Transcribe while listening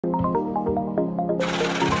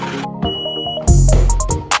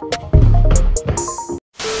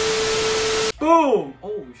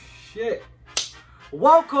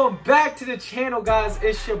Welcome back to the channel, guys.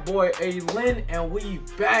 It's your boy ALin, and we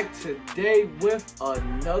back today with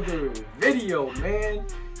another video, man.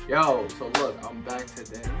 Yo, so look, I'm back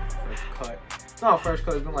today. First cut. It's not first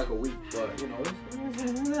cut, it's been like a week, but you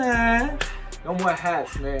know, no more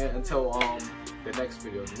hats, man, until the next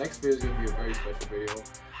video. The next video is gonna be a very special video.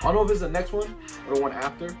 I don't know if it's the next one or the one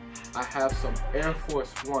after. I have some Air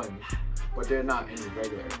Force Ones, but they're not any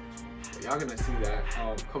regular Air Force Ones. So y'all gonna see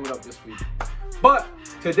that coming up this week. But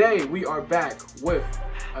today we are back with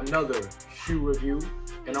another shoe review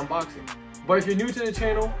and unboxing. But if you're new to the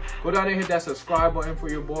channel, go down and hit that subscribe button for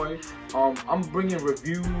your boy. I'm bringing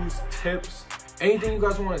reviews, tips, anything you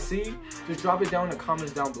guys want to see. Just drop it down in the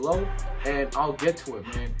comments down below and I'll get to it,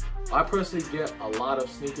 man. I personally get a lot of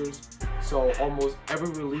sneakers, so almost every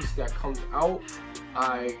release that comes out,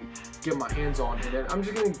 I get my hands on, and then I'm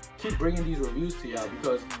just gonna keep bringing these reviews to y'all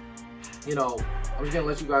because, you know, I'm just gonna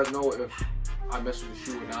let you guys know if I mess with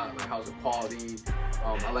the shoe or not, like how's the quality.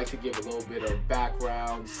 I like to give a little bit of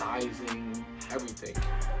background, sizing, everything.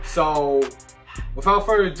 So without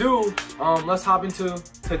further ado, let's hop into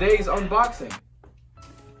today's unboxing.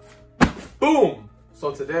 Boom!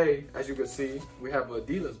 So today, as you can see, we have an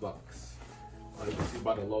Adidas box. You can see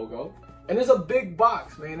by the logo. And it's a big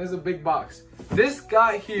box, man, it's a big box. This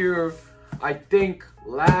got here, I think,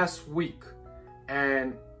 last week.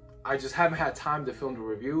 And I just haven't had time to film the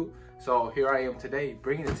review. So here I am today,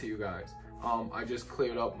 bringing it to you guys. I just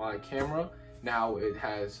cleared up my camera. Now it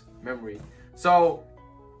has memory. So,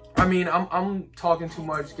 I mean, I'm talking too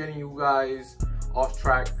much, getting you guys off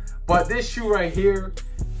track. But this shoe right here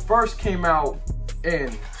first came out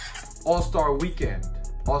in All-Star Weekend.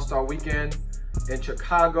 All-Star Weekend in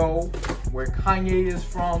Chicago, where Kanye is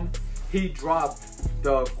from. He dropped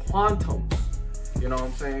the Quantum. You know what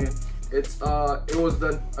I'm saying? It was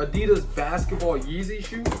the Adidas basketball Yeezy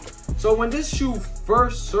shoe. So when this shoe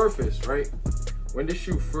first surfaced, right? When this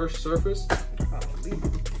shoe first surfaced,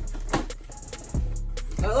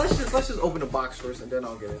 let's just open the box first and then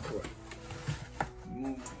I'll get into it.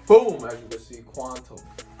 Boom, as you can see, Quantum.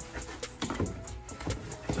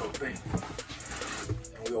 So bang.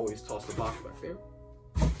 And we always toss the box back there.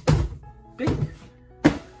 Ding.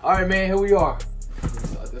 Alright, man, here we are.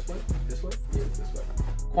 This way? This way? Yeah, this way.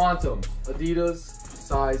 Quantum, Adidas,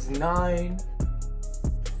 size 9.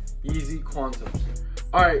 Yeezy Quantums.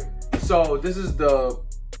 Alright, so this is the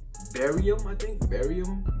Barium, I think.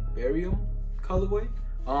 Barium colorway.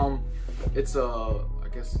 It's I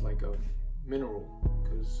guess like a mineral,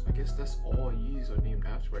 because I guess that's all Yeezys are named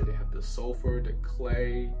after, right? They have the sulfur, the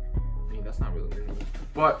clay. I mean, that's not really mineral.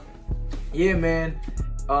 But yeah, man.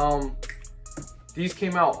 These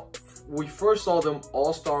came out. We first saw them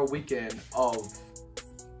All-Star Weekend of,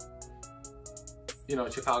 you know,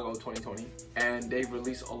 Chicago 2020, and they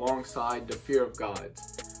released alongside the Fear of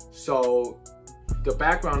Gods. So the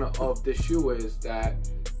background of this shoe is that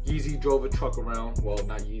Yeezy drove a truck around, well,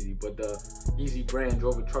 not Yeezy, but the Yeezy brand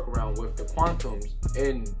drove a truck around with the Quantums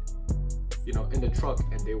in, you know, in the truck,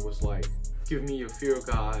 and they was like, give me your Fear of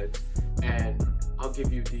Gods and I'll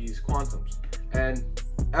give you these Quantums. And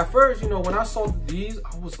at first, you know, when I saw these,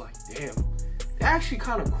 I was like, damn, they're actually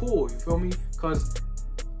kind of cool, you feel me? Because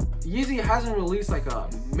Yeezy hasn't released like a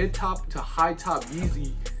mid-top to high-top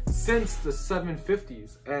Yeezy since the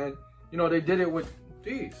 750s, and you know, they did it with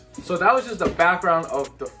these. So that was just the background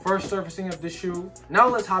of the first surfacing of this shoe. Now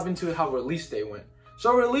let's hop into how release day went.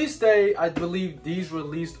 So release day, I believe these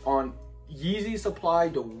released on Yeezy supply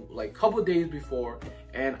the like couple days before,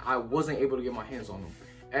 and I wasn't able to get my hands on them.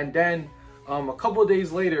 And then a couple of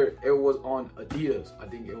days later, it was on Adidas. I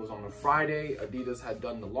think it was on a Friday. Adidas had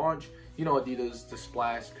done the launch. You know, Adidas, the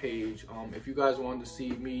splash page. If you guys want to see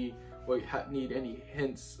me or need any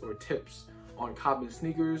hints or tips on copping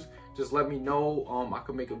sneakers, just let me know. I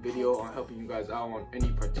could make a video on helping you guys out on any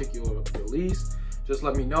particular release. Just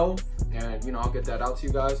let me know, and you know, I'll get that out to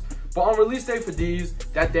you guys. But on release day for these,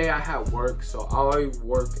 that day I had work, so I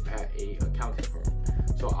work at a accounting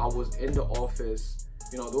firm. So I was in the office,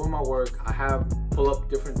 you know, doing my work. I have pull up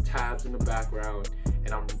different tabs in the background,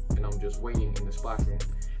 and I'm just waiting in the splash room.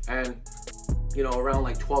 And you know, around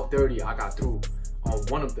like 12:30, I got through on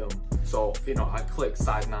one of them. So you know, I clicked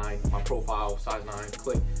size 9, my profile size 9.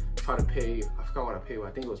 Click, try to pay. I forgot what I paid with.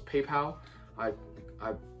 I think it was PayPal. I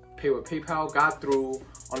paid with PayPal. Got through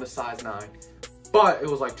on the size 9, but it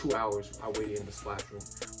was like 2 hours I waited in the splash room.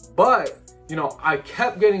 But you know, I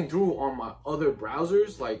kept getting through on my other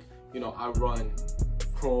browsers. Like, you know, I run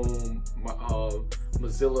Chrome,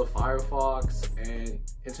 Mozilla Firefox, and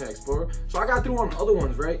Internet Explorer. So I got through on the other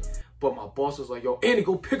ones, right? But my boss was like, yo, Andy,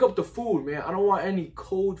 go pick up the food, man. I don't want any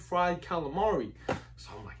cold fried calamari. So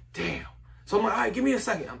I'm like, damn. So I'm like, all right, give me a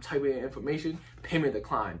second. I'm typing in information, payment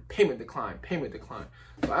decline, payment decline, payment decline.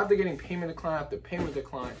 So after getting payment decline after payment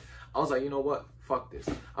decline, I was like, you know what? Fuck this.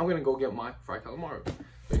 I'm gonna go get my fried calamari. So,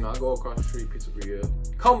 you know, I go across the street, pizzeria,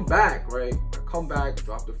 come back, right? I come back,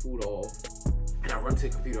 drop the food off, and I run to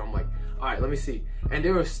the computer. I'm like, all right, let me see. And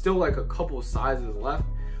there was still like a couple of sizes left,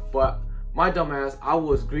 but my dumb ass, I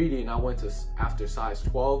was greedy and I went to after size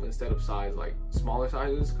 12 instead of size like smaller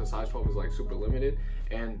sizes, because size 12 is like super limited.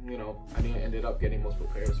 And you know, I didn't ended up getting multiple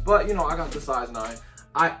pairs, but you know, I got the size 9.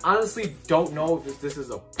 I honestly don't know if this is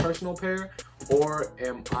a personal pair or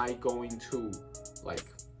am I going to like,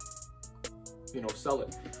 you know, sell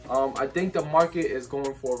it. I think the market is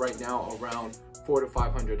going for right now around $400 to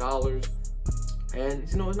 $500, and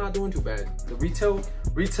you know, it's not doing too bad. The retail on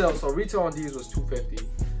these was $250.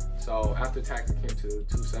 So after tax, it came to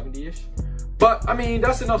 $270-ish. But I mean,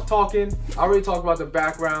 that's enough talking. I already talked about the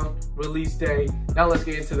background, release day. Now let's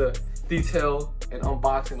get into the detail and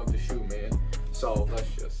unboxing of the shoe, man. So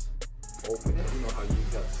let's just open it. You know how you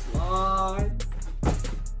use that slide.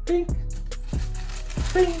 Pink.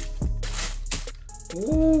 Pink.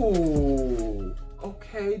 Ooh.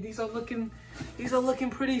 Okay, these are looking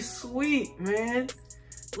pretty sweet, man.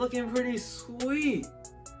 Looking pretty sweet.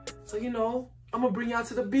 So you know, I'm gonna bring y'all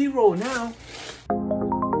to the B-roll now.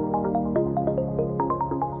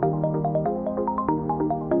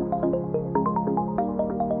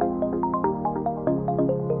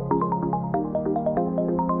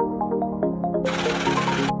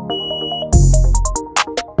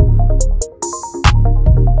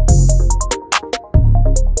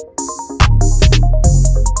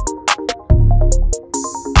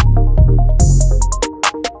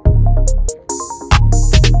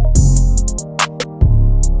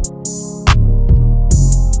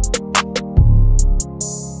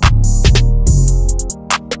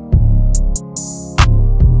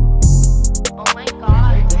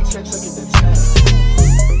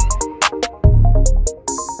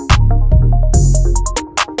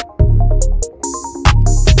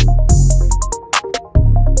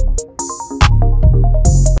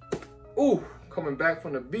 Coming back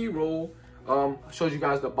from the B-roll, showed you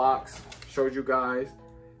guys the box, showed you guys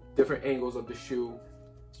different angles of the shoe.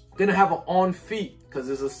 Gonna have an on feet because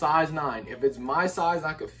it's a size 9. If it's my size,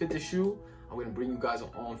 I could fit the shoe. I'm gonna bring you guys an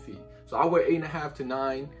on feet. So I wear 8.5 to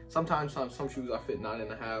 9. Sometimes some shoes I fit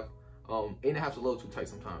 9.5. 8.5 is a little too tight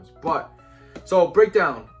sometimes. But so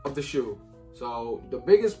breakdown of the shoe. So the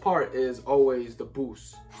biggest part is always the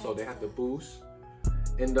boost. So they have the boost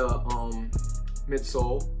in the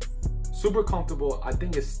midsole. Super comfortable. I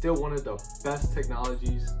think it's still one of the best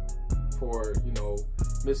technologies for, you know,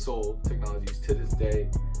 midsole technologies to this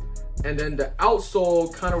day. And then the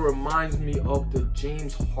outsole kind of reminds me of the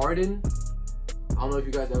James Harden. I don't know if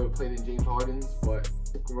you guys ever played in James Harden's, but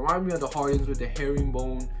it reminds me of the Hardens with the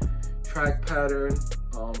herringbone track pattern.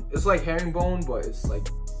 It's like herringbone, but it's like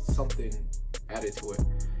something added to it.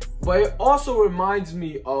 But it also reminds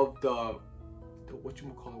me of the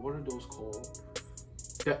whatchamacallit, what are those called?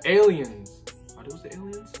 The ALins. Are those the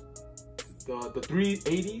ALins? The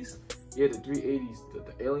 380s? Yeah, the 380s, the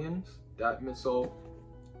ALins, that midsole.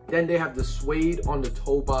 Then they have the suede on the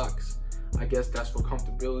toe box. I guess that's for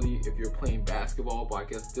comfortability if you're playing basketball, but I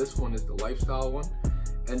guess this one is the lifestyle one.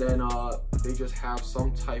 And then they just have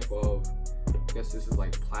some type of, I guess this is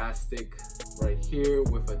like plastic right here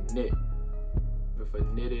with a knitted,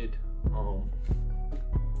 I don't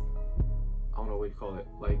know what you call it,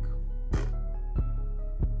 like,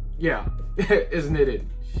 yeah, it's knitted.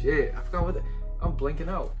 Shit, I forgot what I'm blanking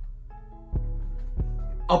out.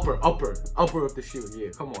 Upper of the shoe.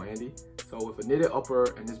 Yeah, come on, Andy. So with a knitted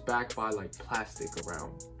upper, and it's backed by like plastic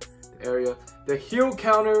around the area. The heel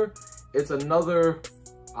counter, it's another.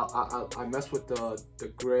 I mess with the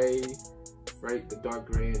gray, right? The dark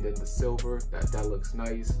gray, and then the silver. That looks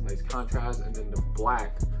nice contrast. And then the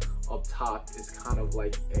black up top is kind of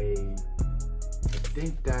like a. I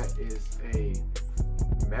think that is a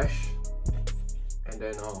mesh. And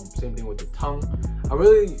then same thing with the tongue.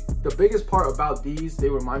 The biggest part about these, they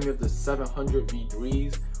remind me of the 700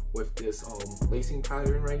 V3s with this lacing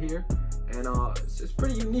pattern right here. And it's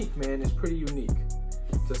pretty unique, man. It's pretty unique,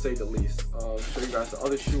 to say the least. Show you guys the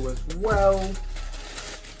other shoe as well. You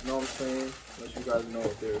know what I'm saying? Let you guys know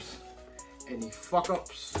if there's any fuck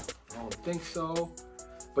ups. I don't think so.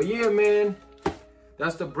 But yeah, man,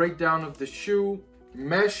 that's the breakdown of the shoe.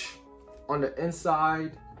 Mesh on the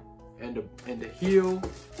inside and the heel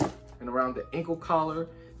and around the ankle collar.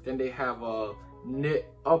 Then they have a knit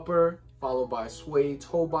upper followed by a suede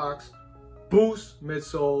toe box, boost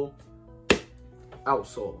midsole,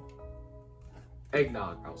 outsole,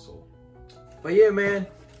 eggnog outsole. But yeah, man,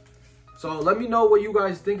 So let me know what you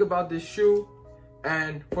guys think about this shoe.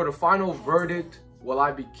 And for the final verdict, will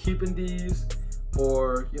I be keeping these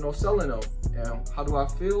or, you know, selling them? And how do I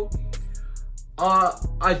feel?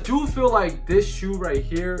 I do feel like this shoe right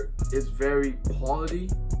here is very quality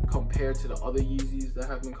compared to the other Yeezys that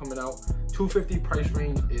have been coming out. $250 price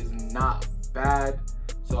range is not bad.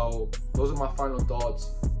 So those are my final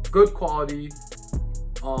thoughts. Good quality.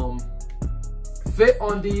 Fit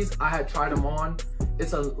on these, I had tried them on.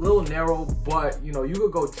 It's a little narrow, but you know, you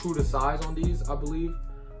could go true to size on these, I believe.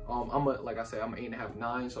 Like I said, I'm an 8.5,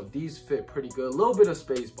 9, so these fit pretty good. A little bit of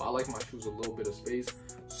space, but I like my shoes a little bit of space.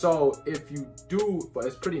 So if you do, but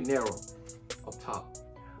it's pretty narrow up top.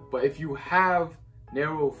 But if you have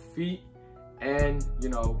narrow feet and you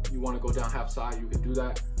know, you want to go down half size, you can do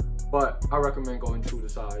that. But I recommend going true to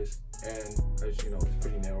size, and as you know, it's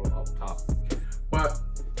pretty narrow up top. But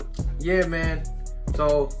yeah, man.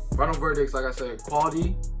 So final verdicts, like I said,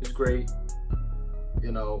 quality is great.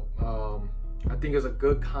 You know, I think it's a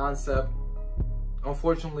good concept.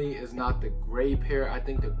 Unfortunately, it's not the gray pair. I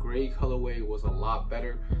think the gray colorway was a lot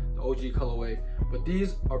better, the OG colorway. But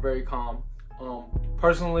these are very calm.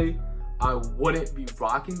 Personally, I wouldn't be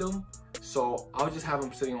rocking them, so I'll just have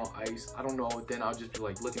them sitting on ice. I don't know. Then I'll just be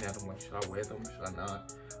like looking at them like, should I wear them? Should I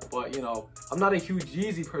not? But you know, I'm not a huge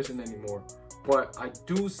Yeezy person anymore. But I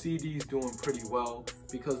do see these doing pretty well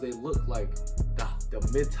because they look like the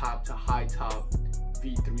mid-top to high-top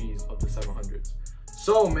V3s of the 700s.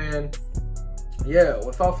 So, man, yeah,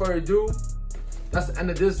 without further ado, that's the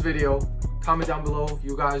end of this video. Comment down below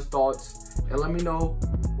you guys' thoughts and let me know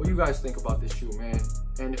what you guys think about this shoe, man.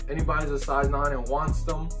 And if anybody's a size 9 and wants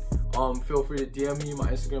them, feel free to DM me.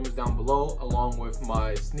 My Instagram is down below along with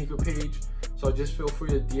my sneaker page. So just feel free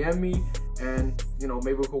to DM me and, you know,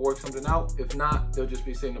 maybe we could work something out. If not, they'll just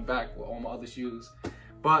be sitting in the back with all my other shoes.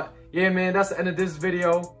 But yeah, man, that's the end of this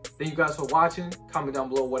video. Thank you guys for watching. Comment down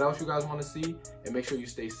below what else you guys want to see. And make sure you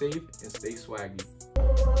stay safe and stay swaggy.